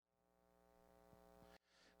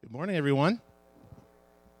Good morning, everyone.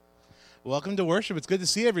 Welcome to worship. It's good to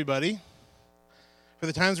see everybody. For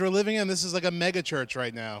the times we're living in, this is like a mega church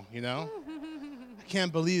right now, you know? I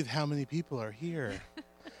can't believe how many people are here.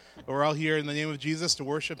 But we're all here in the name of Jesus to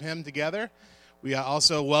worship him together. We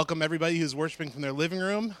also welcome everybody who's worshiping from their living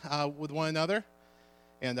room with one another.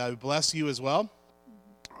 And I bless you as well.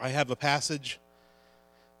 I have a passage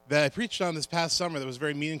that I preached on this past summer that was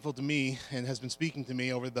very meaningful to me and has been speaking to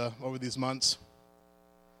me over these months.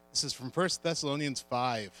 This is from 1 Thessalonians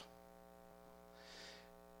 5.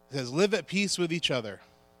 It says, "Live at peace with each other.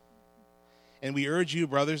 And we urge you,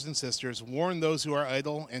 brothers and sisters, warn those who are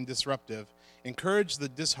idle and disruptive, encourage the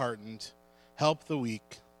disheartened, help the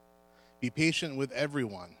weak, be patient with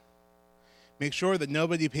everyone. Make sure that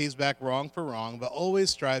nobody pays back wrong for wrong, but always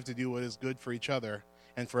strive to do what is good for each other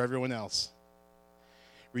and for everyone else.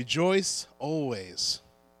 Rejoice always.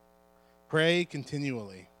 Pray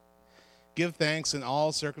continually. Give thanks in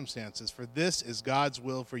all circumstances, for this is God's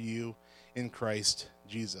will for you in Christ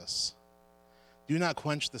Jesus. Do not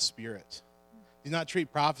quench the Spirit. Do not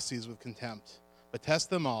treat prophecies with contempt, but test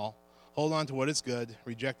them all. Hold on to what is good.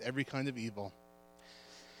 Reject every kind of evil.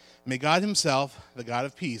 May God himself, the God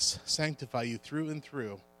of peace, sanctify you through and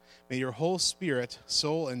through. May your whole spirit,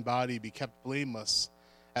 soul, and body be kept blameless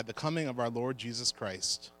at the coming of our Lord Jesus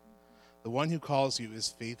Christ. The one who calls you is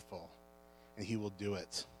faithful, and he will do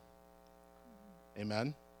it."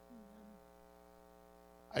 Amen.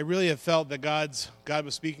 I really have felt that God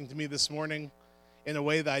was speaking to me this morning in a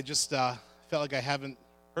way that I just felt like I haven't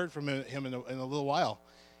heard from him in a little while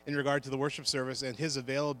in regard to the worship service and his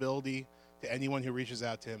availability to anyone who reaches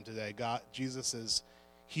out to him today. Jesus is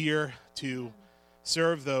here to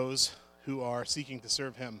serve those who are seeking to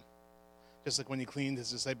serve him. Just like when he cleaned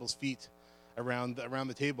his disciples' feet around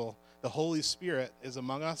the table, the Holy Spirit is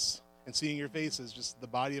among us, and seeing your faces, just the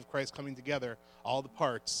body of Christ coming together, all the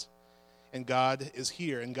parts. And God is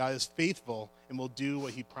here, and God is faithful, and will do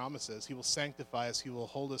what he promises. He will sanctify us. He will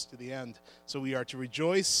hold us to the end. So we are to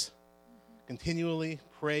rejoice continually,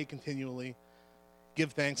 pray continually,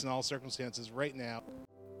 give thanks in all circumstances right now.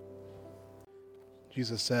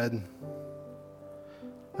 Jesus said,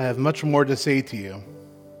 "I have much more to say to you,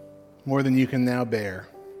 more than you can now bear.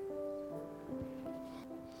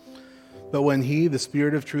 But when he, the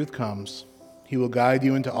Spirit of truth, comes, he will guide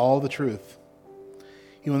you into all the truth.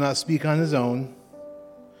 He will not speak on his own.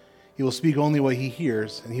 He will speak only what he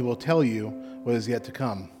hears, and he will tell you what is yet to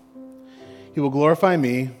come. He will glorify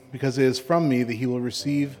me, because it is from me that he will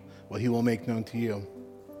receive what he will make known to you.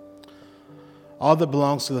 All that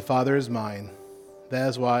belongs to the Father is mine. That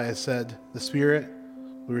is why I said, the Spirit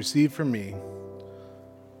will receive from me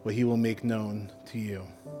what he will make known to you."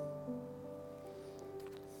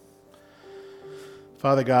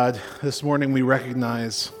 Father God, this morning we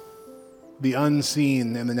recognize the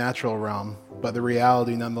unseen in the natural realm, but the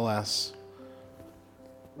reality nonetheless,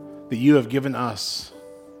 that you have given us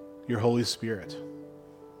your Holy Spirit.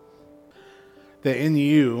 That in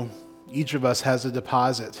you, each of us has a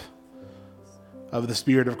deposit of the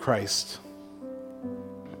Spirit of Christ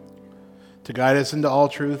to guide us into all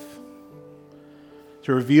truth,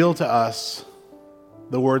 to reveal to us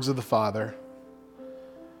the words of the Father,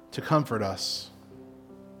 to comfort us,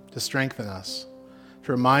 to strengthen us,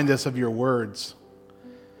 to remind us of your words,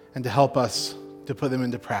 and to help us to put them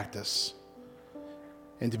into practice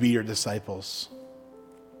and to be your disciples.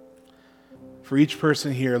 For each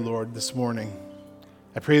person here, Lord, this morning,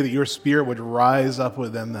 I pray that your Spirit would rise up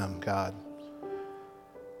within them, God.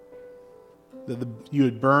 That you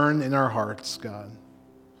would burn in our hearts, God,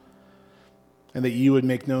 and that you would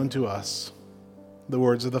make known to us the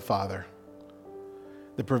words of the Father,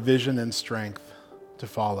 the provision and strength to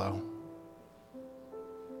follow.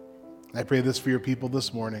 I pray this for your people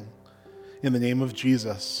this morning. In the name of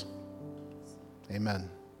Jesus, amen.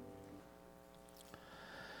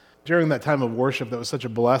 During that time of worship that was such a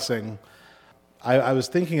blessing, I was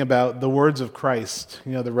thinking about the words of Christ.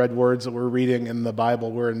 You know, the red words that we're reading in the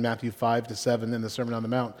Bible. We're in Matthew 5-7 in the Sermon on the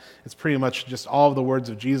Mount. It's pretty much just all of the words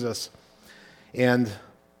of Jesus. And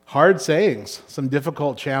hard sayings, some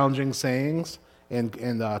difficult, challenging sayings and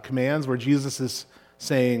commands where Jesus is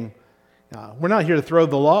saying, we're not here to throw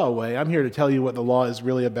the law away. I'm here to tell you what the law is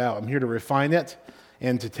really about. I'm here to refine it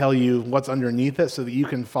and to tell you what's underneath it so that you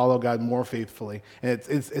can follow God more faithfully. And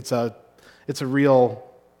it's a real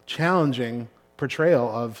challenging portrayal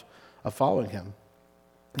of following him.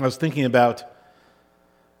 I was thinking about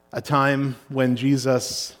a time when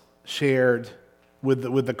Jesus shared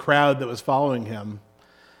with the crowd that was following him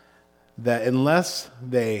that unless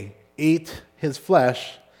they ate his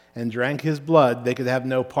flesh and drank his blood, they could have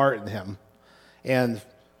no part in him. And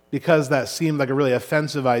because that seemed like a really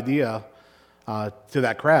offensive idea to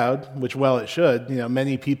that crowd, which well it should,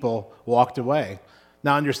 many people walked away,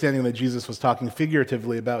 not understanding that Jesus was talking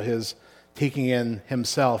figuratively about his taking in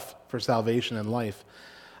himself for salvation and life.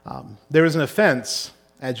 There was an offense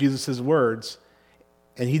at Jesus' words,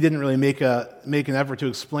 and he didn't really make an effort to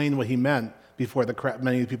explain what he meant before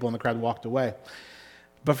many people in the crowd walked away.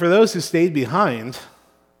 But for those who stayed behind,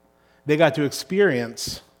 they got to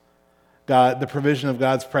experience the provision of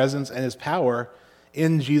God's presence and his power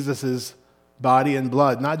in Jesus' body and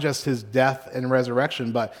blood, not just his death and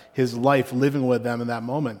resurrection, but his life living with them in that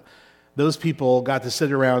moment. Those people got to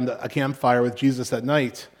sit around a campfire with Jesus at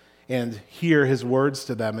night and hear his words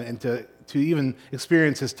to them and to even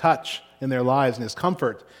experience his touch in their lives and his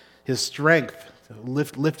comfort, his strength,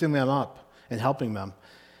 lifting them up and helping them.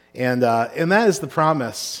 And that is the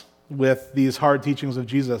promise with these hard teachings of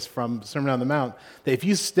Jesus from Sermon on the Mount, that if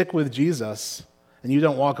you stick with Jesus and you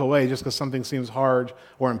don't walk away just because something seems hard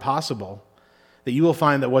or impossible, that you will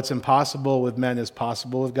find that what's impossible with men is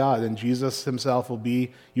possible with God, and Jesus himself will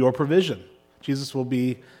be your provision. Jesus will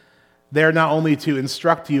be there not only to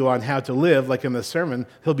instruct you on how to live, like in the sermon,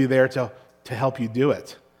 he'll be there to help you do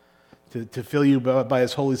it, to fill you by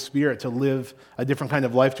his Holy Spirit, to live a different kind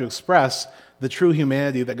of life, to express the true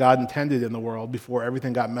humanity that God intended in the world before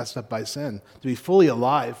everything got messed up by sin, to be fully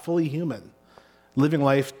alive, fully human, living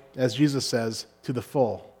life, as Jesus says, to the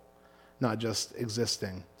full, not just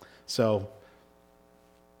existing. So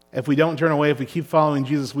if we don't turn away, if we keep following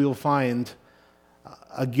Jesus, we will find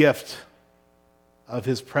a gift of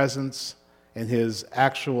his presence and his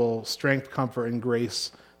actual strength, comfort, and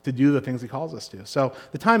grace to do the things he calls us to. So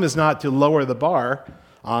the time is not to lower the bar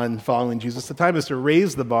on following Jesus. The time is to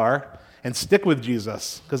raise the bar and stick with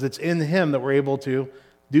Jesus, because it's in him that we're able to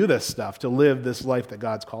do this stuff, to live this life that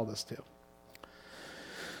God's called us to.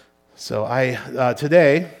 So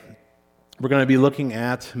today, we're going to be looking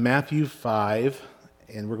at Matthew 5,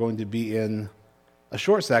 and we're going to be in a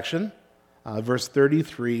short section, verse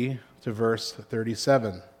 33 to verse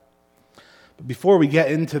 37. But before we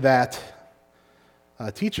get into that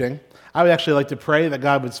teaching, I would actually like to pray that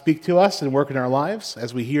God would speak to us and work in our lives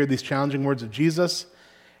as we hear these challenging words of Jesus,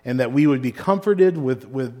 and that we would be comforted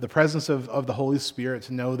with the presence of the Holy Spirit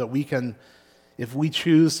to know that we can, if we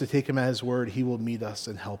choose to take him at his word, he will meet us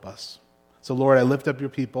and help us. So Lord, I lift up your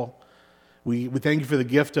people. We thank you for the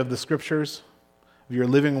gift of the scriptures, of your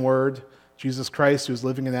living word, Jesus Christ, who is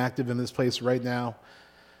living and active in this place right now.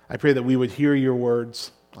 I pray that we would hear your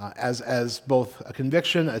words as both a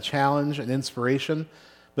conviction, a challenge, an inspiration,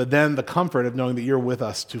 but then the comfort of knowing that you're with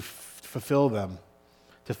us to fulfill them,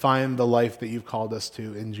 to find the life that you've called us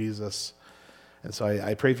to in Jesus. And so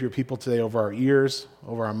I pray for your people today, over our ears,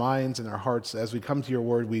 over our minds, and our hearts. As we come to your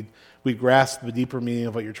word, we'd grasp the deeper meaning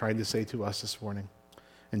of what you're trying to say to us this morning.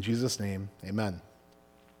 In Jesus' name, amen.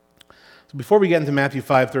 So before we get into Matthew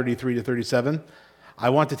 5:33 to 37, I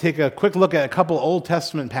want to take a quick look at a couple Old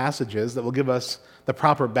Testament passages that will give us the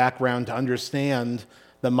proper background to understand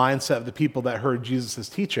the mindset of the people that heard Jesus'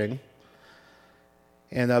 teaching.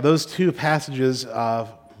 And those two passages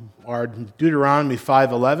are Deuteronomy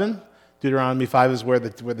 5:11. Deuteronomy 5 is where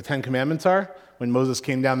the Ten Commandments are, when Moses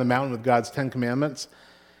came down the mountain with God's Ten Commandments.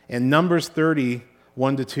 And Numbers 30,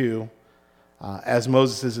 1-2, as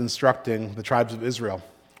Moses is instructing the tribes of Israel.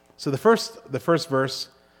 So the first verse,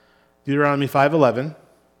 Deuteronomy 5:11,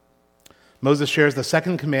 Moses shares the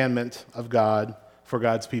second commandment of God for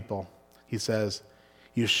God's people. He says,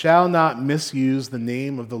 "You shall not misuse the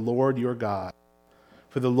name of the Lord your God,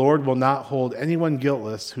 for the Lord will not hold anyone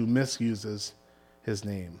guiltless who misuses his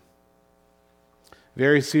name."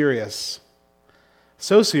 Very serious.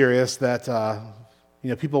 So serious that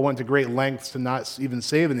people went to great lengths to not even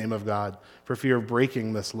say the name of God for fear of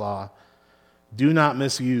breaking this law. Do not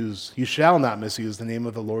misuse, you shall not misuse the name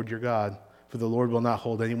of the Lord your God, for the Lord will not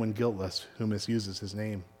hold anyone guiltless who misuses his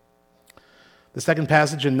name. The second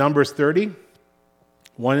passage in Numbers 30,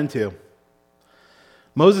 1 and 2.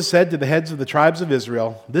 Moses said to the heads of the tribes of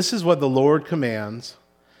Israel, "This is what the Lord commands.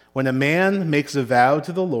 When a man makes a vow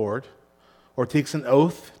to the Lord, or takes an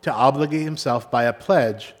oath to obligate himself by a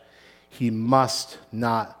pledge, he must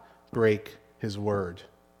not break his word,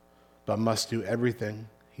 but must do everything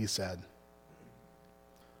he said."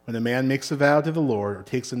 When a man makes a vow to the Lord or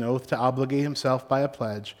takes an oath to obligate himself by a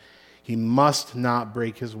pledge, he must not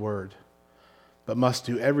break his word, but must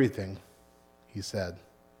do everything he said.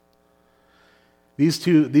 These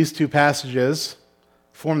two passages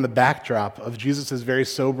form the backdrop of Jesus' very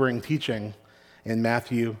sobering teaching in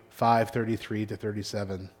Matthew 5:33 to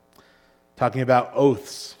 37, talking about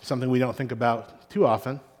oaths, something we don't think about too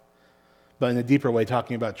often, but in a deeper way,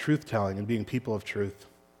 talking about truth-telling and being people of truth.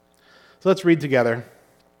 So let's read together.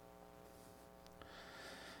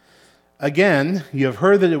 Again, you have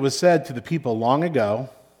heard that it was said to the people long ago,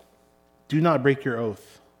 do not break your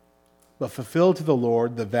oath, but fulfill to the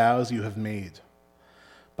Lord the vows you have made.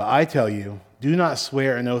 But I tell you, do not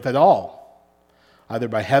swear an oath at all, either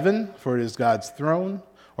by heaven, for it is God's throne,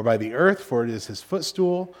 or by the earth, for it is his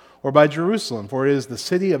footstool, or by Jerusalem, for it is the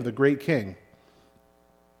city of the great king.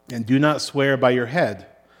 And do not swear by your head,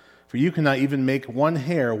 for you cannot even make one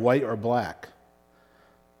hair white or black.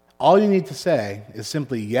 All you need to say is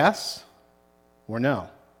simply yes or no.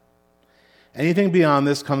 Anything beyond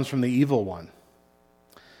this comes from the evil one.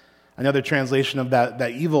 Another translation of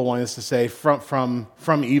that evil one is to say from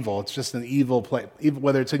evil. It's just an evil place,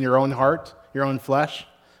 whether it's in your own heart, your own flesh,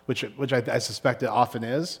 which I suspect it often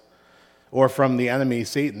is, or from the enemy,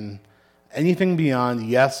 Satan. Anything beyond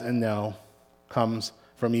yes and no comes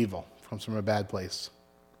from evil, comes from a bad place.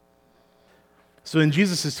 So in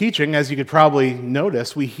Jesus' teaching, as you could probably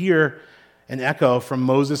notice, we hear an echo from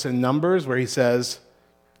Moses in Numbers where he says,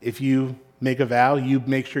 if you make a vow, you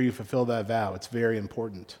make sure you fulfill that vow. It's very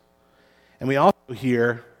important. And we also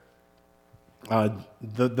hear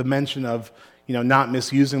the mention of not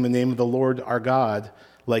misusing the name of the Lord our God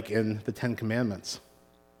like in the Ten Commandments.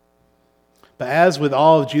 But as with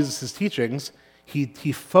all of Jesus' teachings, he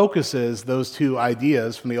focuses those two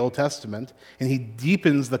ideas from the Old Testament and he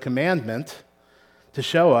deepens the commandment to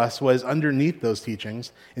show us what is underneath those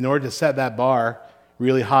teachings in order to set that bar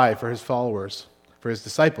really high for his followers, for his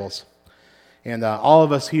disciples. And all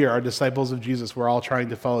of us here are disciples of Jesus. We're all trying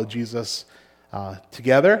to follow Jesus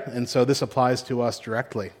together, and so this applies to us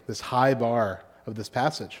directly, this high bar of this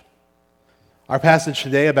passage. Our passage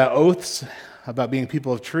today about oaths, about being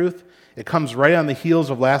people of truth, it comes right on the heels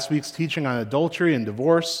of last week's teaching on adultery and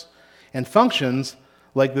divorce, and functions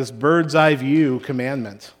like this bird's eye view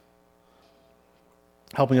commandment,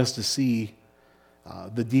 helping us to see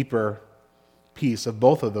the deeper piece of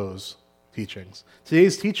both of those teachings.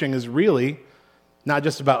 Today's teaching is really not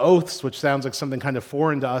just about oaths, which sounds like something kind of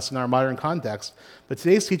foreign to us in our modern context, but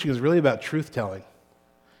today's teaching is really about truth-telling.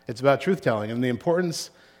 It's about truth-telling and the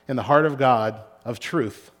importance in the heart of God of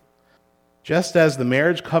truth. Just as the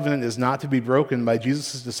marriage covenant is not to be broken by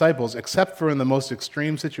Jesus' disciples except for in the most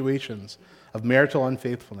extreme situations of marital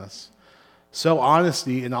unfaithfulness, so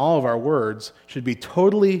honesty in all of our words should be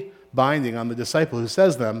totally binding on the disciple who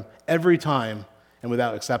says them every time and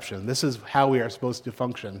without exception. This is how we are supposed to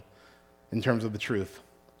function in terms of the truth.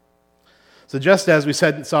 So just as we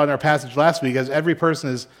saw in our passage last week, as every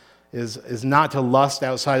person is not to lust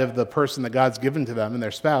outside of the person that God's given to them and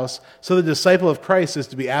their spouse, so the disciple of Christ is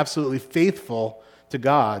to be absolutely faithful to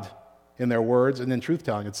God in their words and in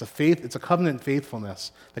truth-telling. It's a covenant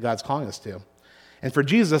faithfulness that God's calling us to. And for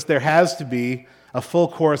Jesus, there has to be a full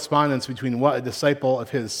correspondence between what a disciple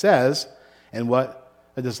of his says and what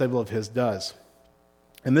a disciple of his does.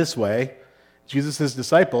 In this way, Jesus'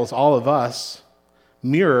 disciples, all of us,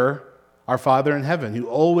 mirror our Father in heaven, who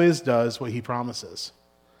always does what he promises,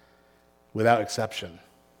 without exception,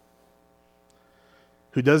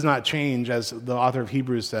 who does not change, as the author of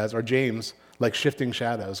Hebrews says, or James, like shifting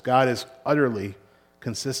shadows. God is utterly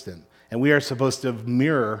consistent, and we are supposed to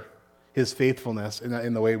mirror his faithfulness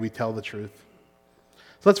in the way we tell the truth.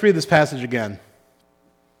 So let's read this passage again.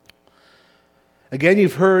 Again,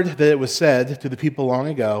 you've heard that it was said to the people long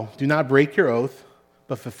ago, do not break your oath,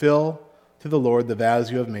 but fulfill to the Lord the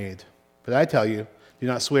vows you have made. But I tell you, do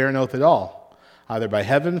not swear an oath at all, either by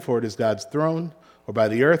heaven, for it is God's throne, or by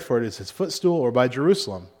the earth, for it is his footstool, or by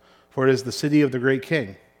Jerusalem, for it is the city of the great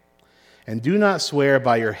king. And do not swear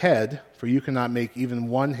by your head, for you cannot make even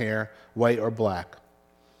one hair white or black.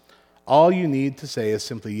 All you need to say is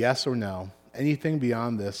simply yes or no. Anything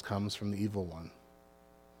beyond this comes from the evil one.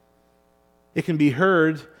 It can be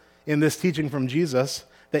heard in this teaching from Jesus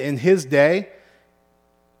that in his day,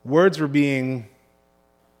 words were being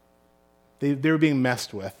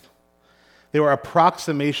messed with. There were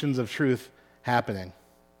approximations of truth happening.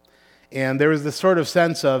 And there was this sort of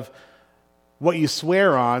sense of what you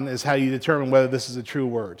swear on is how you determine whether this is a true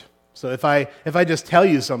word. So if I just tell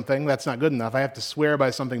you something, that's not good enough. I have to swear by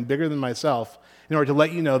something bigger than myself in order to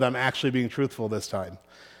let you know that I'm actually being truthful this time.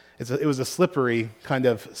 It was a slippery kind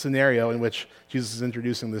of scenario in which Jesus is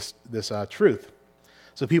introducing this truth.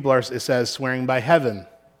 So people it says, swearing by heaven,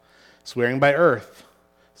 swearing by earth,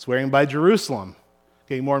 swearing by Jerusalem,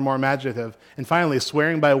 getting more and more imaginative, and finally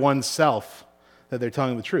swearing by oneself that they're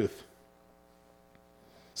telling the truth.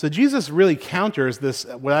 So Jesus really counters this,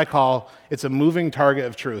 what I call, it's a moving target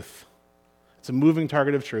of truth. It's a moving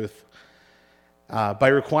target of truth by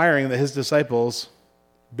requiring that his disciples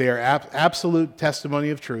bear absolute testimony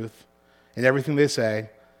of truth in everything they say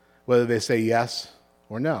whether they say yes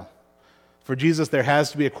or no. For Jesus, there has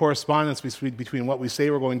to be a correspondence between what we say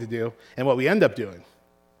we're going to do and what we end up doing.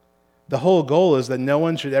 The whole goal is that no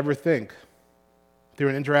one should ever think, through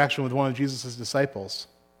an interaction with one of Jesus' disciples,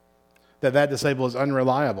 that that disciple is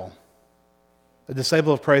unreliable. A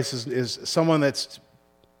disciple of Christ is someone that's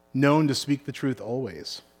known to speak the truth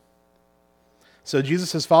always. So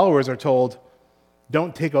Jesus' followers are told,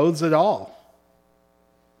 don't take oaths at all.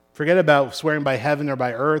 Forget about swearing by heaven or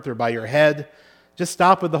by earth or by your head. Just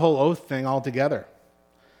stop with the whole oath thing altogether.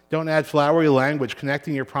 Don't add flowery language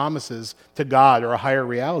connecting your promises to God or a higher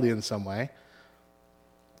reality in some way.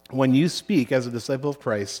 When you speak as a disciple of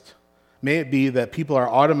Christ, may it be that people are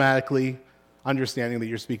automatically understanding that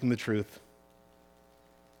you're speaking the truth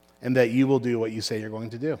and that you will do what you say you're going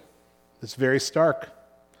to do. It's very stark.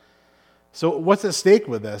 So what's at stake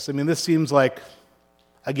with this? I mean, this seems like,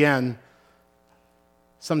 again,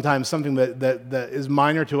 sometimes something that is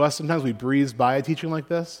minor to us. Sometimes we breeze by a teaching like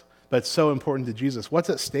this, but it's so important to Jesus.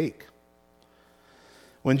 What's at stake?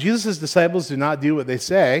 When Jesus' disciples do not do what they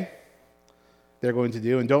say they're going to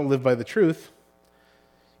do and don't live by the truth,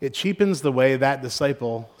 it cheapens the way that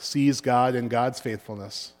disciple sees God and God's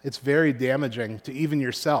faithfulness. It's very damaging to even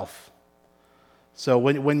yourself. So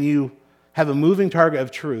when you have a moving target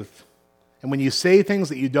of truth, and when you say things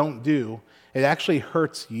that you don't do, it actually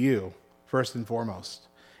hurts you, first and foremost.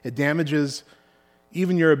 It damages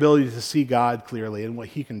even your ability to see God clearly and what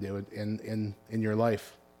he can do in your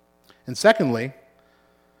life. And secondly,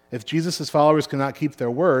 if Jesus' followers cannot keep their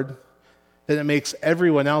word, then it makes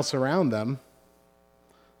everyone else around them,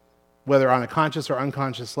 whether on a conscious or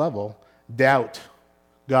unconscious level, doubt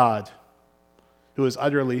God, who is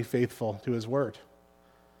utterly faithful to his word.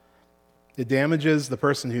 It damages the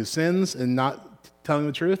person who sins in not telling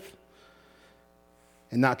the truth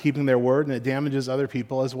and not keeping their word, and it damages other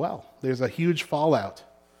people as well. There's a huge fallout.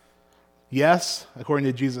 Yes, according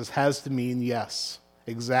to Jesus, has to mean yes,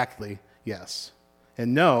 exactly yes.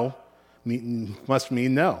 And no must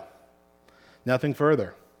mean no. Nothing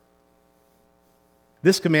further.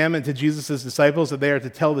 This commandment to Jesus' disciples that they are to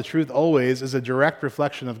tell the truth always is a direct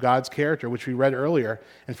reflection of God's character, which we read earlier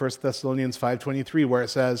in 1 Thessalonians 5:23, where it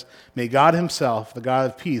says, "May God himself, the God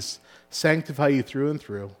of peace, sanctify you through and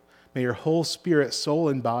through. May your whole spirit, soul,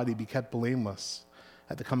 and body be kept blameless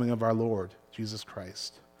at the coming of our Lord, Jesus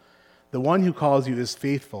Christ. The one who calls you is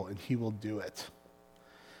faithful, and he will do it."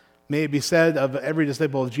 May it be said of every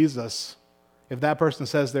disciple of Jesus, if that person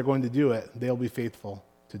says they're going to do it, they'll be faithful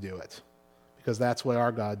to do it, because that's what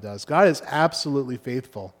our God does. God is absolutely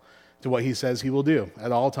faithful to what he says he will do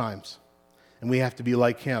at all times, and we have to be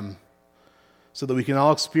like him so that we can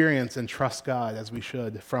all experience and trust God as we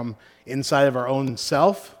should, from inside of our own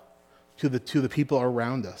self to the people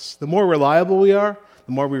around us. The more reliable we are,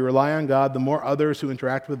 the more we rely on God, the more others who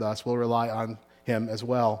interact with us will rely on him as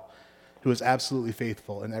well, who is absolutely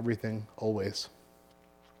faithful in everything, always.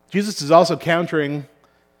 Jesus is also countering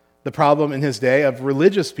the problem in his day of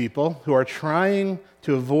religious people who are trying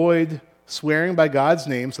to avoid swearing by God's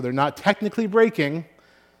name, so they're not technically breaking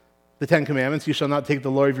the Ten Commandments. You shall not take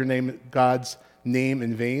the Lord of your name, God's name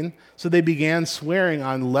in vain. So they began swearing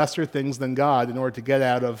on lesser things than God in order to get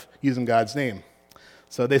out of using God's name.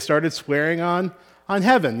 So they started swearing on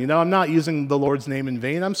heaven. You know, I'm not using the Lord's name in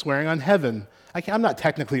vain. I'm swearing on heaven. I'm not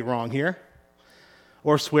technically wrong here.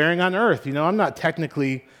 Or swearing on earth. You know, I'm not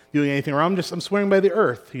technically doing anything wrong. I'm swearing by the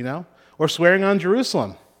earth, you know. Or swearing on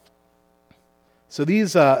Jerusalem. So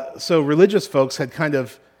so religious folks had kind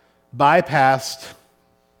of bypassed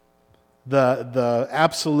the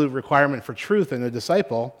absolute requirement for truth in a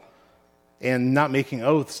disciple and not making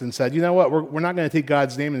oaths, and said, you know what, we're not going to take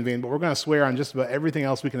God's name in vain, but we're going to swear on just about everything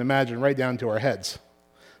else we can imagine, right down to our heads.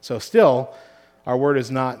 So still, our word is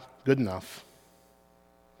not good enough.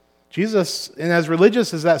 Jesus, and as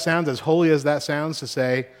religious as that sounds, as holy as that sounds, to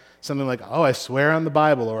say something like, oh, I swear on the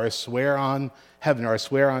Bible, or I swear on heaven, or I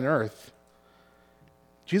swear on earth,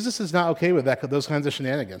 Jesus is not okay with those kinds of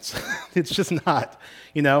shenanigans. It's just not.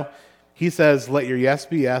 You know, he says, let your yes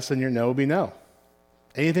be yes and your no be no.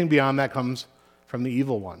 Anything beyond that comes from the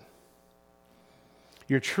evil one.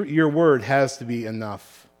 Your word has to be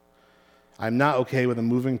enough. I'm not okay with a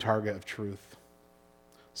moving target of truth.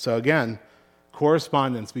 So again,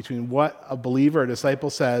 correspondence between what a believer, a disciple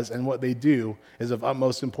says and what they do is of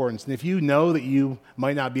utmost importance. And if you know that you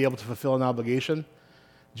might not be able to fulfill an obligation,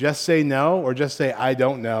 just say no, or just say, I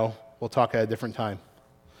don't know. We'll talk at a different time.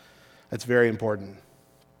 That's very important.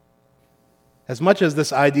 As much as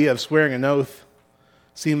this idea of swearing an oath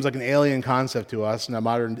seems like an alien concept to us in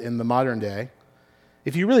the modern day,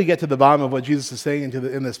 if you really get to the bottom of what Jesus is saying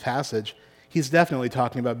in this passage, he's definitely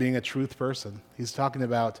talking about being a truth person. He's talking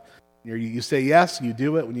about you say yes, you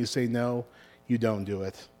do it. When you say no, you don't do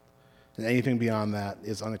it. And anything beyond that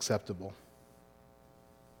is unacceptable.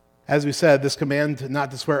 As we said, this command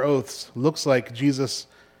not to swear oaths looks like Jesus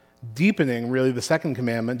deepening, really, the second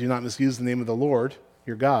commandment, do not misuse the name of the Lord,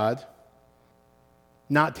 your God,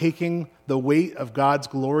 not taking the weight of God's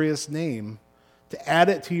glorious name to add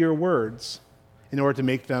it to your words in order to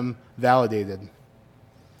make them validated,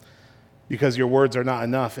 because your words are not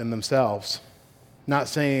enough in themselves. Not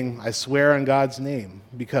saying, I swear on God's name,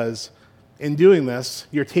 because in doing this,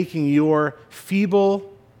 you're taking your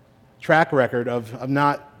feeble track record of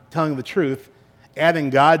not telling the truth, adding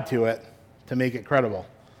God to it to make it credible.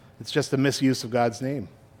 It's just a misuse of God's name.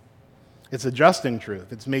 It's adjusting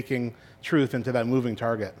truth. It's making truth into that moving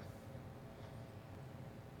target.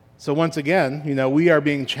 So once again, we are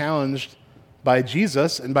being challenged by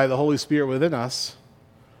Jesus and by the Holy Spirit within us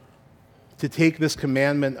to take this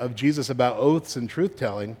commandment of Jesus about oaths and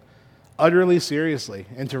truth-telling utterly seriously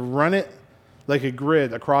and to run it like a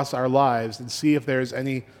grid across our lives and see if there's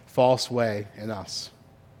any false way in us.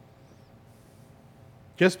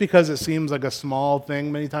 Just because it seems like a small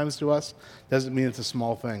thing many times to us doesn't mean it's a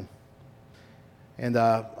small thing. And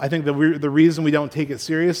I think the reason we don't take it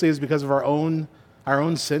seriously is because of our own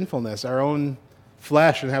sinfulness, our own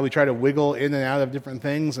flesh, and how we try to wiggle in and out of different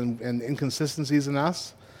things and inconsistencies in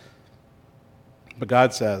us. But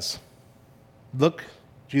God says, look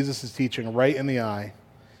Jesus' teaching right in the eye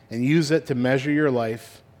and use it to measure your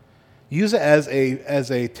life. Use it as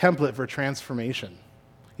a template for transformation,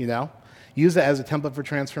 Use it as a template for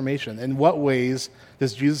transformation. In what ways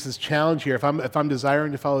does Jesus' challenge here, if I'm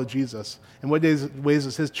desiring to follow Jesus, in what ways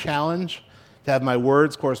is his challenge to have my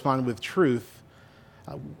words correspond with truth?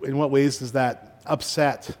 In what ways does that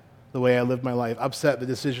upset the way I live my life, upset the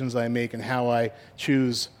decisions I make and how I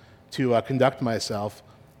choose to conduct myself?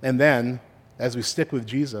 And then, as we stick with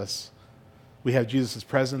Jesus, we have Jesus'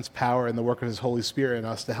 presence, power, and the work of his Holy Spirit in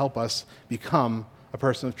us to help us become a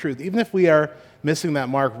person of truth. Even if we are missing that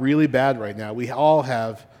mark really bad right now, we all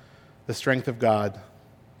have the strength of God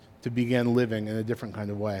to begin living in a different kind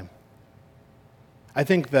of way. I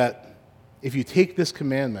think that if you take this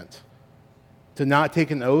commandment to not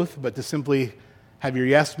take an oath, but to simply have your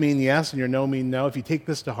yes mean yes and your no mean no, if you take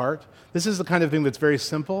this to heart, this is the kind of thing that's very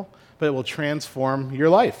simple, but it will transform your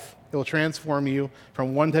life. It will transform you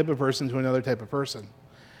from one type of person to another type of person.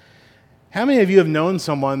 How many of you have known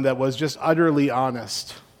someone that was just utterly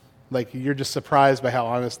honest? Like, you're just surprised by how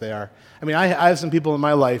honest they are. I mean, I have some people in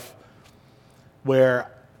my life where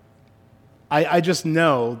I just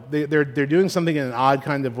know they're doing something in an odd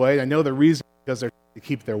kind of way. I know the reason because they're trying to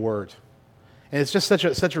keep their word. And it's just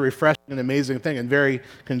such a refreshing and amazing thing and very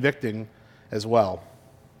convicting as well.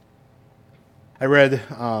 I read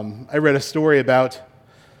a story about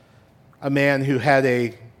a man who had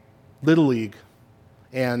a little league,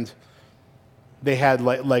 and they had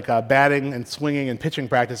like batting and swinging and pitching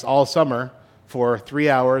practice all summer for 3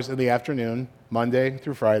 hours in the afternoon, Monday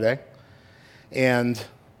through Friday. And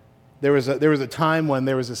there was a time when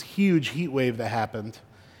there was this huge heat wave that happened,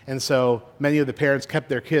 and so many of the parents kept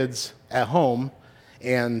their kids at home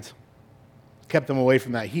and kept them away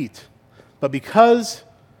from that heat. But because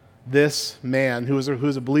this man, who was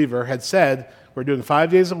a believer, had said, we're doing 5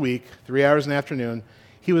 days a week, 3 hours in the afternoon,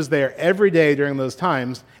 he was there every day during those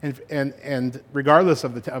times, and regardless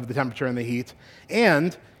of the temperature and the heat.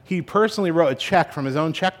 And he personally wrote a check from his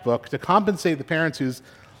own checkbook to compensate the parents who's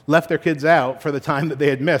left their kids out for the time that they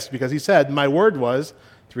had missed, because he said, my word was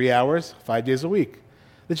 3 hours, 5 days a week.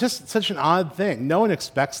 It's just such an odd thing. No one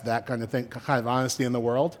expects that kind of honesty in the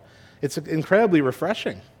world. It's incredibly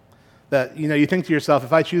refreshing that, you think to yourself,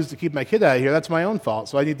 if I choose to keep my kid out of here, that's my own fault,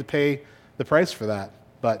 so I need to pay the price for that.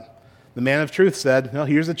 But the man of truth said, no,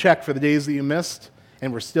 here's a check for the days that you missed,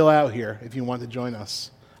 and we're still out here if you want to join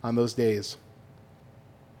us on those days.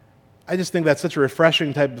 I just think that's such a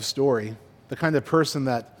refreshing type of story, the kind of person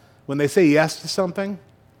that when they say yes to something,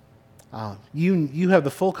 you have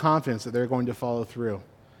the full confidence that they're going to follow through.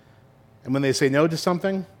 And when they say no to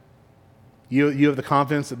something, you have the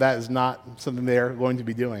confidence that that is not something they're going to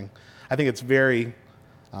be doing. I think it's very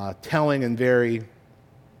telling and very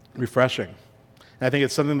refreshing. And I think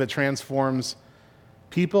it's something that transforms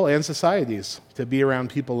people and societies to be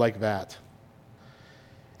around people like that.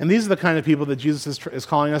 And these are the kind of people that Jesus is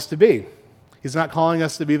calling us to be. He's not calling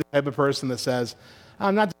us to be the type of person that says,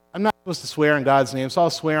 I'm not supposed to swear in God's name, so I'll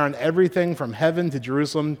swear on everything from heaven to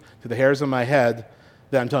Jerusalem to the hairs on my head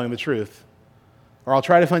that I'm telling the truth. Or I'll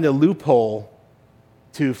try to find a loophole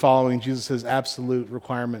to following Jesus' absolute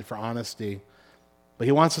requirement for honesty. But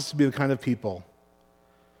he wants us to be the kind of people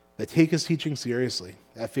that take his teaching seriously,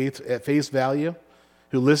 at face value,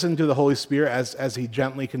 who listen to the Holy Spirit as he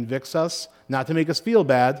gently convicts us, not to make us feel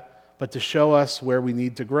bad, but to show us where we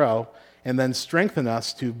need to grow, and then strengthen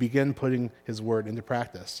us to begin putting his word into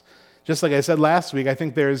practice. Just like I said last week, I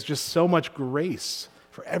think there's just so much grace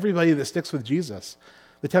for everybody that sticks with Jesus.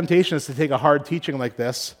 The temptation is to take a hard teaching like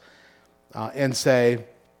this and say,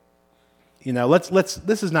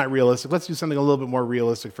 this is not realistic. Let's do something a little bit more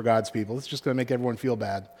realistic for God's people. It's just going to make everyone feel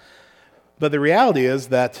bad. But the reality is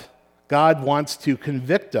that God wants to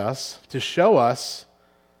convict us, to show us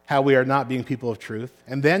how we are not being people of truth,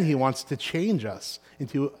 and then he wants to change us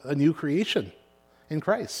into a new creation in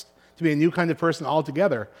Christ, to be a new kind of person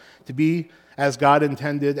altogether, to be as God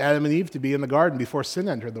intended Adam and Eve to be in the garden before sin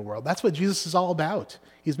entered the world. That's what Jesus is all about.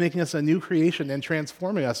 He's making us a new creation and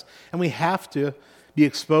transforming us, and we have to be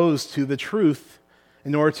exposed to the truth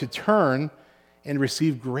in order to turn and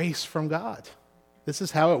receive grace from God. This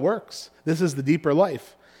is how it works. This is the deeper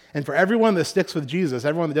life. And for everyone that sticks with Jesus,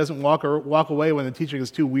 everyone that doesn't walk away when the teaching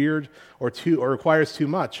is too weird or requires too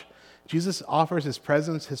much, Jesus offers his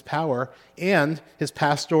presence, his power, and his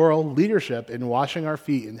pastoral leadership in washing our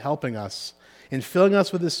feet and helping us, in filling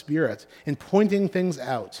us with his Spirit, in pointing things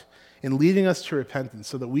out, in leading us to repentance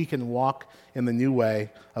so that we can walk in the new way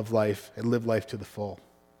of life and live life to the full.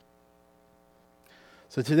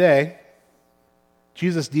 So today,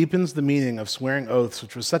 Jesus deepens the meaning of swearing oaths,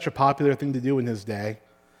 which was such a popular thing to do in his day,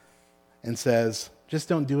 and says, just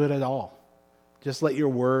don't do it at all. Just let your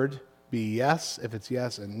word be yes if it's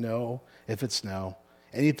yes and no if it's no.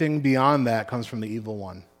 Anything beyond that comes from the evil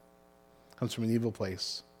one, comes from an evil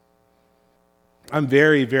place. I'm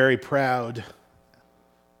very, very proud.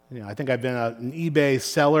 I think I've been an eBay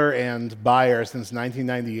seller and buyer since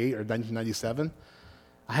 1998 or 1997.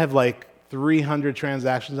 I have like 300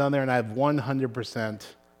 transactions on there, and I have 100%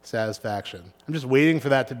 satisfaction. I'm just waiting for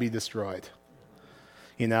that to be destroyed,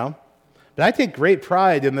 But I take great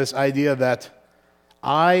pride in this idea that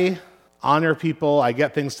I honor people, I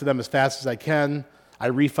get things to them as fast as I can, I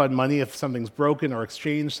refund money if something's broken or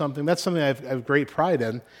exchange something. That's something I have great pride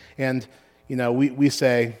in. And, we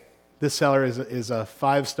say, this seller is a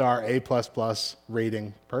 5-star A++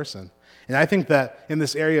 rating person. And I think that in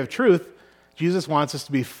this area of truth, Jesus wants us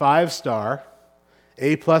to be 5-star,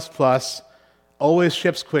 A++, always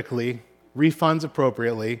ships quickly, refunds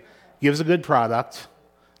appropriately, gives a good product.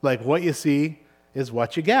 Like what you see is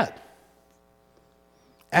what you get.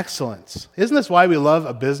 Excellence. Isn't this why we love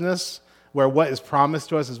a business where what is promised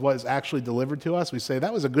to us is what is actually delivered to us? We say,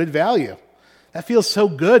 that was a good value. That feels so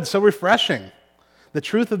good, so refreshing. The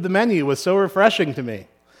truth of the menu was so refreshing to me.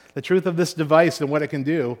 The truth of this device and what it can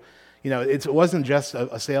do, it wasn't just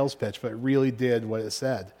a sales pitch, but it really did what it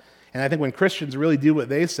said. And I think when Christians really do what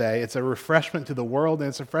they say, it's a refreshment to the world, and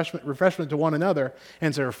it's a refreshment to one another, and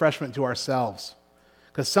it's a refreshment to ourselves.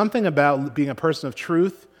 Because something about being a person of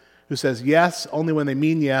truth who says yes only when they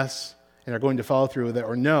mean yes and are going to follow through with it,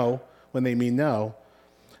 or no when they mean no,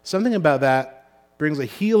 something about that brings a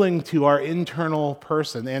healing to our internal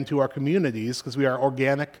person and to our communities, because we are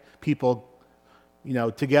organic people,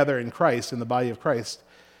 together in Christ, in the body of Christ.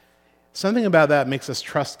 Something about that makes us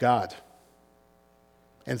trust God.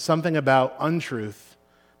 And something about untruth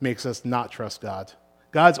makes us not trust God.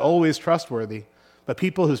 God's always trustworthy, but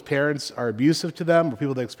people whose parents are abusive to them, or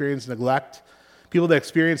people that experience neglect, people that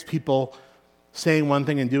experience people saying one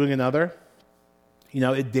thing and doing another,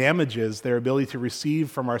 it damages their ability to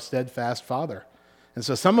receive from our steadfast Father. And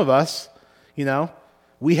so some of us,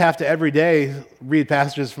 we have to every day read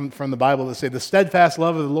passages from the Bible that say, the steadfast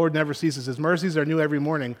love of the Lord never ceases. His mercies are new every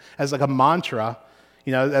morning, as like a mantra,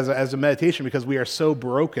 as a meditation, because we are so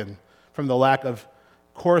broken from the lack of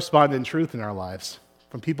correspondent truth in our lives,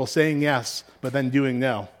 from people saying yes, but then doing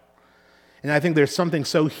no. And I think there's something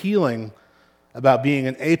so healing about being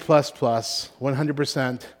an A++,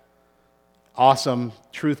 100% awesome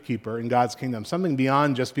truth keeper in God's kingdom. Something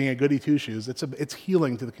beyond just being a goody two-shoes. It's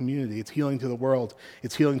healing to the community. It's healing to the world.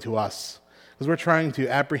 It's healing to us. Because we're trying to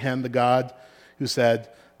apprehend the God who said,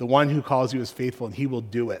 the one who calls you is faithful, and he will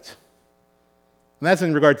do it. And that's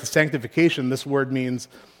in regard to sanctification. This word means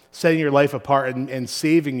setting your life apart and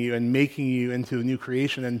saving you and making you into a new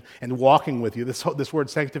creation and walking with you. This word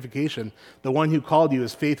sanctification, the one who called you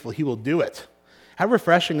is faithful, he will do it. How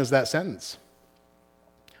refreshing is that sentence?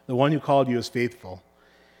 The one who called you is faithful,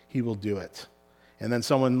 he will do it. And then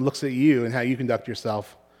someone looks at you and how you conduct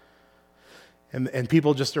yourself, and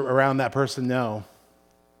people just around that person know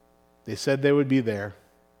they said they would be there,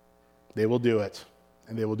 they will do it,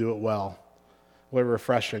 and they will do it well. What a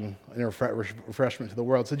refreshing and refreshment to the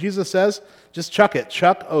world. So Jesus says, just chuck it.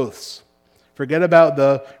 Chuck oaths. Forget about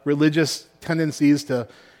the religious tendencies to,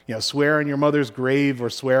 swear on your mother's grave or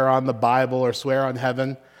swear on the Bible or swear on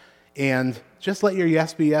heaven, and just let your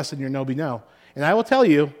yes be yes and your no be no. And I will tell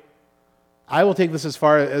you, I will take this as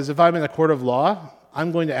far as if I'm in a court of law,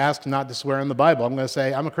 I'm going to ask not to swear on the Bible. I'm going to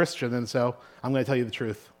say, I'm a Christian, and so I'm going to tell you the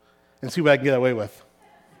truth and see what I can get away with.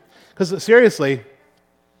 Because seriously,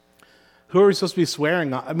 who are we supposed to be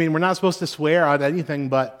swearing on? I mean, we're not supposed to swear on anything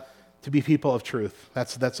but to be people of truth.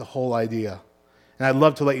 That's the whole idea. And I'd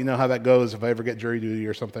love to let you know how that goes if I ever get jury duty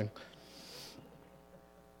or something.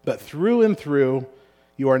 But through and through,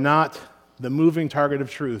 you are not the moving target of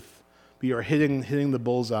truth, but you are hitting the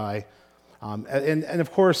bullseye. And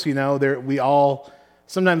of course,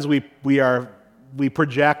 sometimes we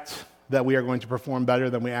project that we are going to perform better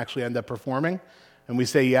than we actually end up performing, and we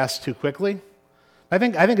say yes too quickly. I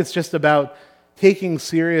think it's just about taking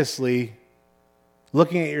seriously,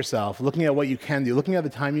 looking at yourself, looking at what you can do, looking at the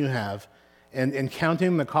time you have, and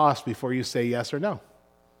counting the cost before you say yes or no.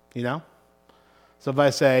 So if I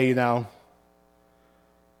say,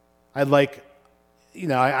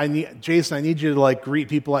 Jason, I need you to greet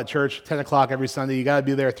people at church 10 o'clock every Sunday. You got to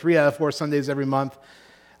be there 3 out of 4 Sundays every month.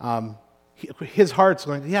 His heart's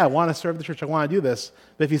going, yeah, I want to serve the church. I want to do this.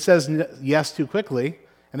 But if he says yes too quickly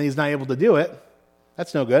and then he's not able to do it,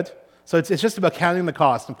 that's no good. So it's just about counting the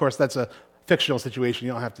cost. Of course, that's a fictional situation.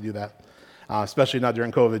 You don't have to do that, especially not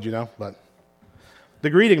during COVID, But the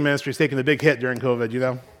greeting ministry is taking a big hit during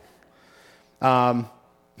COVID,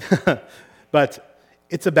 But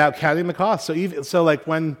it's about counting the cost.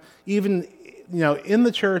 When in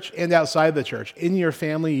the church and outside the church, in your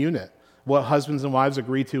family unit, what husbands and wives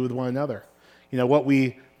agree to with one another,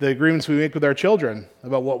 the agreements we make with our children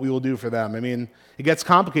about what we will do for them. I mean, it gets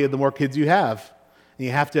complicated the more kids you have, and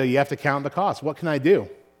you have to count the cost. What can I do?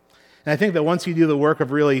 And I think that once you do the work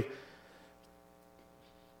of really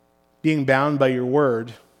being bound by your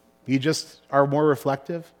word, you just are more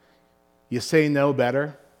reflective. You say no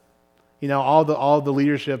better. All the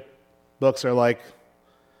leadership books are like,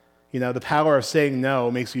 the power of saying no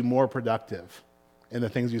makes you more productive in the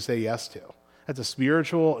things you say yes to. That's a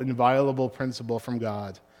spiritual, inviolable principle from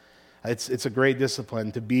God. It's a great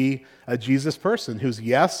discipline to be a Jesus person whose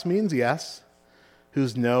yes means yes,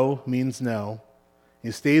 whose no means no.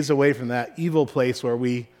 He stays away from that evil place where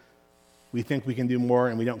we think we can do more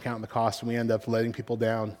and we don't count the cost and we end up letting people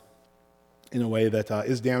down in a way that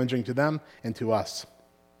is damaging to them and to us.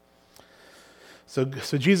 So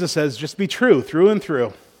Jesus says, just be true through and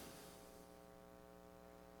through.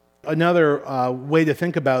 Another way to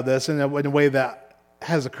think about this, and in a way that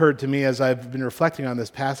has occurred to me as I've been reflecting on this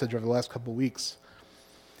passage over the last couple of weeks,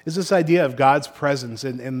 is this idea of God's presence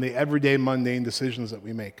in the everyday mundane decisions that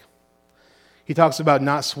we make. He talks about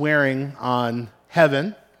not swearing on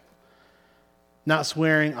heaven, not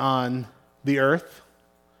swearing on the earth,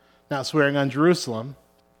 not swearing on Jerusalem,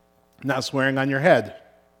 not swearing on your head.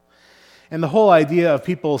 And the whole idea of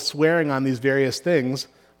people swearing on these various things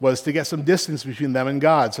was to get some distance between them and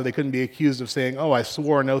God so they couldn't be accused of saying, oh, I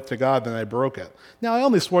swore an oath to God, then I broke it. Now, I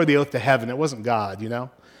only swore the oath to heaven. It wasn't God,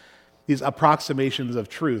 These approximations of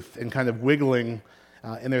truth and kind of wiggling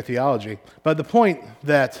in their theology. But the point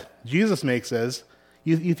that Jesus makes is,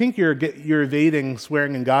 you think you're evading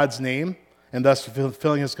swearing in God's name and thus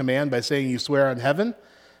fulfilling his command by saying you swear on heaven,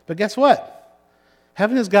 but guess what?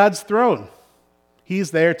 Heaven is God's throne. He's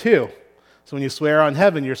there too. So when you swear on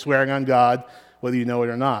heaven, you're swearing on God, whether you know it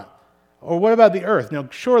or not. Or what about the earth? Now,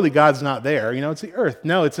 surely God's not there. It's the earth.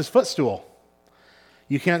 No, it's his footstool.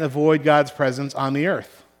 You can't avoid God's presence on the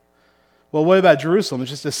earth. Well, what about Jerusalem? It's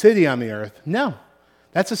just a city on the earth. No,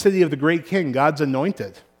 that's a city of the great king, God's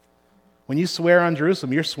anointed. When you swear on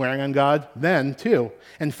Jerusalem, you're swearing on God then too.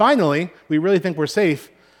 And finally, we really think we're safe.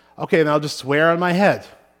 Okay, then I'll just swear on my head.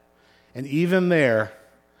 And even there,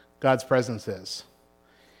 God's presence is.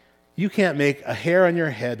 You can't make a hair on your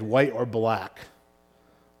head white or black.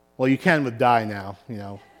 Well, you can with dye now,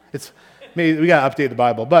 It's maybe we got to update the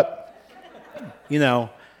Bible, but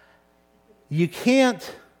you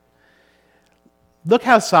can't. Look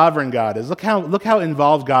how sovereign God is. Look how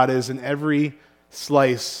involved God is in every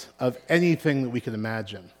slice of anything that we can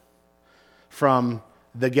imagine. From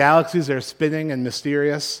the galaxies that are spinning and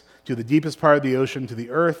mysterious, to the deepest part of the ocean, to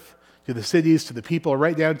the earth, to the cities, to the people,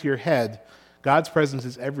 right down to your head, God's presence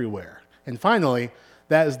is everywhere. And finally,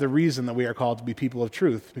 that is the reason that we are called to be people of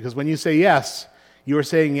truth. Because when you say yes, you are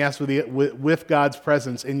saying yes with God's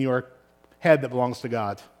presence in your head that belongs to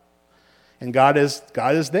God. And God is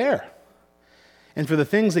there. And for the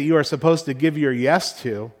things that you are supposed to give your yes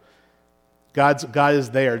to, God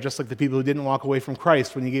is there, just like the people who didn't walk away from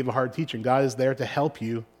Christ when he gave a hard teaching. God is there to help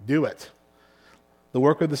you do it. The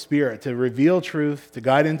work of the Spirit, to reveal truth, to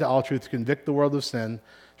guide into all truth, to convict the world of sin,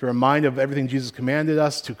 to remind of everything Jesus commanded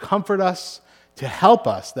us, to comfort us, to help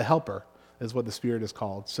us. The helper is what the Spirit is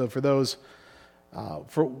called. So for those,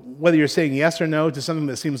 for whether you're saying yes or no to something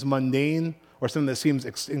that seems mundane or something that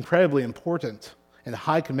seems incredibly important and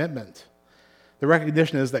high commitment, the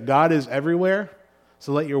recognition is that God is everywhere,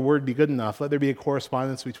 so let your word be good enough. Let there be a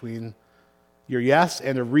correspondence between your yes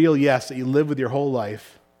and a real yes that you live with your whole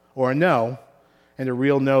life, or a no and a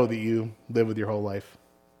real no that you live with your whole life.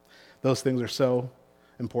 Those things are so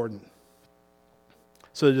important.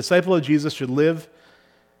 So the disciple of Jesus should live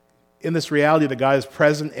in this reality that God is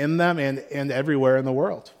present in them and everywhere in the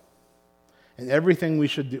world. And everything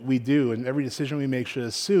we do and every decision we make should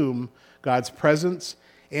assume God's presence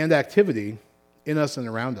and activity in us and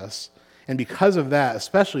around us. And because of that,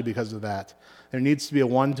 especially because of that, there needs to be a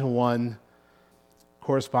one-to-one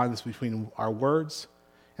correspondence between our words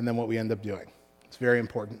and then what we end up doing. It's very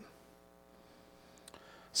important.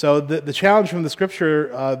 So the challenge from the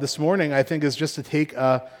scripture this morning, I think, is just to take,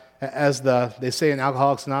 they say in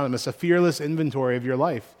Alcoholics Anonymous, a fearless inventory of your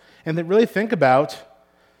life. And to really think about,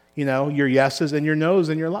 your yeses and your nos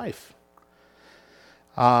in your life.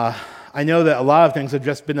 I know that a lot of things have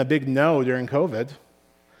just been a big no during COVID,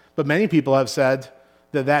 but many people have said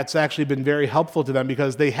that that's actually been very helpful to them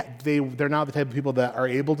because they're not the type of people that are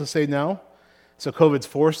able to say no. So COVID's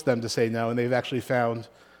forced them to say no, and they've actually found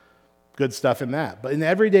good stuff in that. But in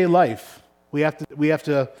everyday life, we have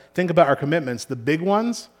to think about our commitments. The big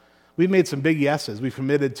ones, we've made some big yeses. We've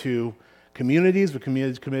committed to communities, we've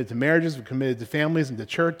committed to marriages, we've committed to families and to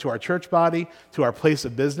church, to our church body, to our place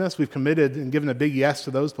of business. We've committed and given a big yes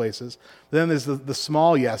to those places. But then there's the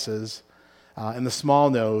small yeses and the small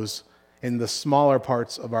nos in the smaller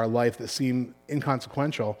parts of our life that seem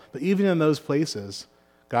inconsequential. But even in those places,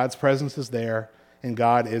 God's presence is there, and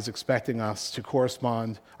God is expecting us to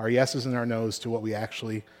correspond our yeses and our nos to what we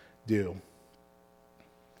actually do.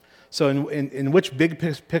 So in which big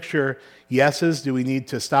picture yeses do we need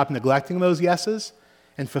to stop neglecting those yeses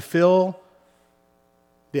and fulfill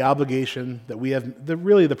the obligation that we have,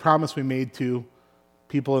 really the promise we made to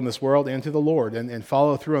people in this world and to the Lord, and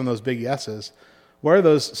follow through on those big yeses? What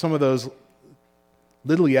are some of those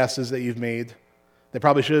little yeses that you've made that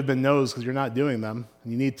probably should have been nos because you're not doing them?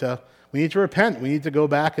 And we need to repent. We need to go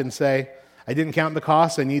back and say, I didn't count the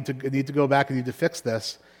costs. I need to go back. I need to fix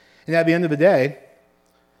this. And at the end of the day,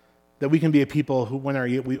 that we can be a people who, when our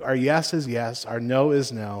yes is yes, our no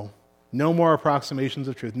is no. No more approximations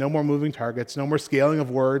of truth. No more moving targets. No more scaling of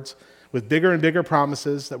words with bigger and bigger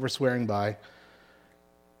promises that we're swearing by.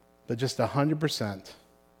 But just 100%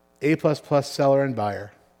 A++ seller and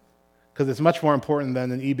buyer. Because it's much more important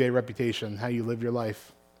than an eBay reputation, how you live your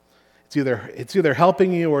life. It's either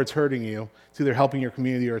helping you or it's hurting you. It's either helping your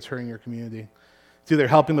community or it's hurting your community. It's either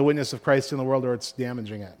helping the witness of Christ in the world or it's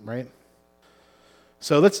damaging it, right?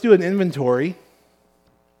 So let's do an inventory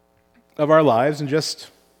of our lives, and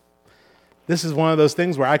this is one of those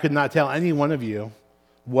things where I could not tell any one of you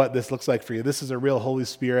what this looks like for you. This is a real Holy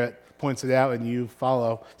Spirit points it out and you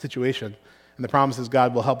follow situation. And the promise is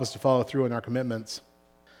God will help us to follow through in our commitments.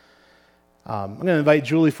 I'm going to invite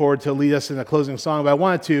Julie forward to lead us in a closing song, but I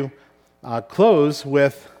wanted to close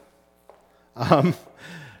with, I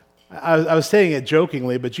was saying it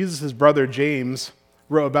jokingly, but Jesus' brother James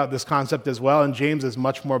wrote about this concept as well, and James is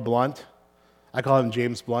much more blunt. I call him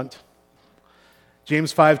James Blunt.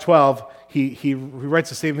 James 5:12, he writes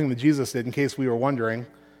the same thing that Jesus did, in case we were wondering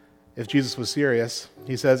if Jesus was serious.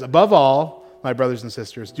 He says, above all, my brothers and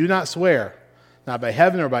sisters, do not swear, not by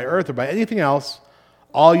heaven or by earth or by anything else.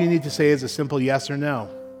 All you need to say is a simple yes or no.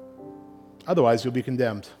 Otherwise, you'll be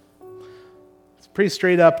condemned. It's pretty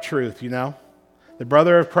straight up truth, The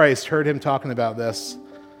brother of Christ heard him talking about this,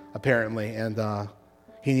 apparently, and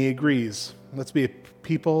he agrees. Let's be a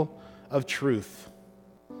people of truth.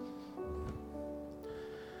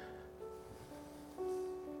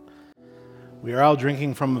 We are all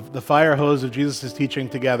drinking from the fire hose of Jesus' teaching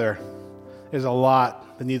together. There's a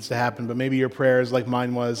lot that needs to happen, but maybe your prayers, like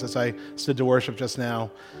mine was as I stood to worship just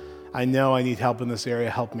now. I know I need help in this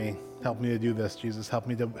area. Help me to do this, Jesus. Help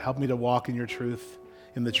me to walk in your truth,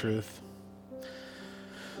 in the truth.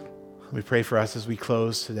 We pray for us as we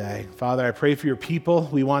close today. Father, I pray for your people.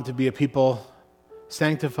 We want to be a people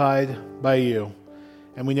sanctified by you.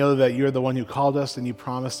 And we know that you're the one who called us and you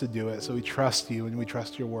promised to do it. So we trust you and we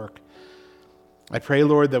trust your work. I pray,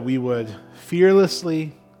 Lord, that we would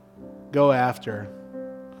fearlessly go after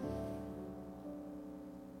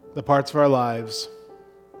the parts of our lives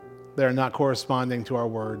that are not corresponding to our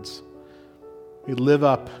words. We'd live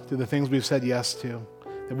up to the things we've said yes to.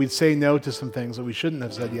 That we'd say no to some things that we shouldn't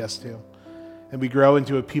have said yes to. And we grow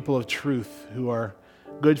into a people of truth who are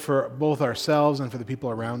good for both ourselves and for the people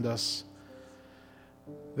around us.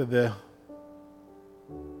 That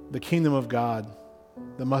the kingdom of God,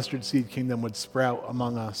 the mustard seed kingdom, would sprout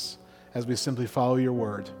among us as we simply follow your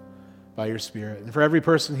word by your Spirit. And for every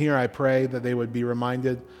person here, I pray that they would be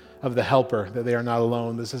reminded of the helper, that they are not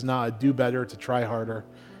alone. This is not a do better to try harder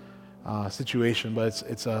situation, but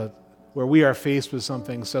it's where we are faced with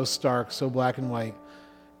something so stark, so black and white,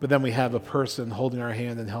 but then we have a person holding our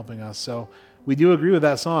hand and helping us. So we do agree with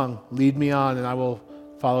that song, lead me on and I will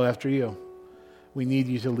follow after you. We need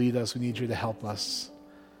you to lead us. We need you to help us.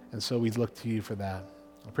 And so we look to you for that.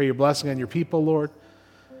 I pray your blessing on your people, Lord.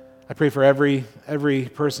 I pray for every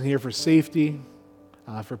person here for safety,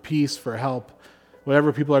 for peace, for help.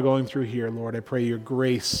 Whatever people are going through here, Lord, I pray your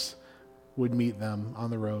grace would meet them on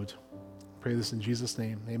the road. I pray this in Jesus'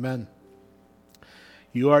 name. Amen.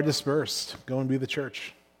 You are dispersed. Go and be the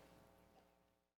church.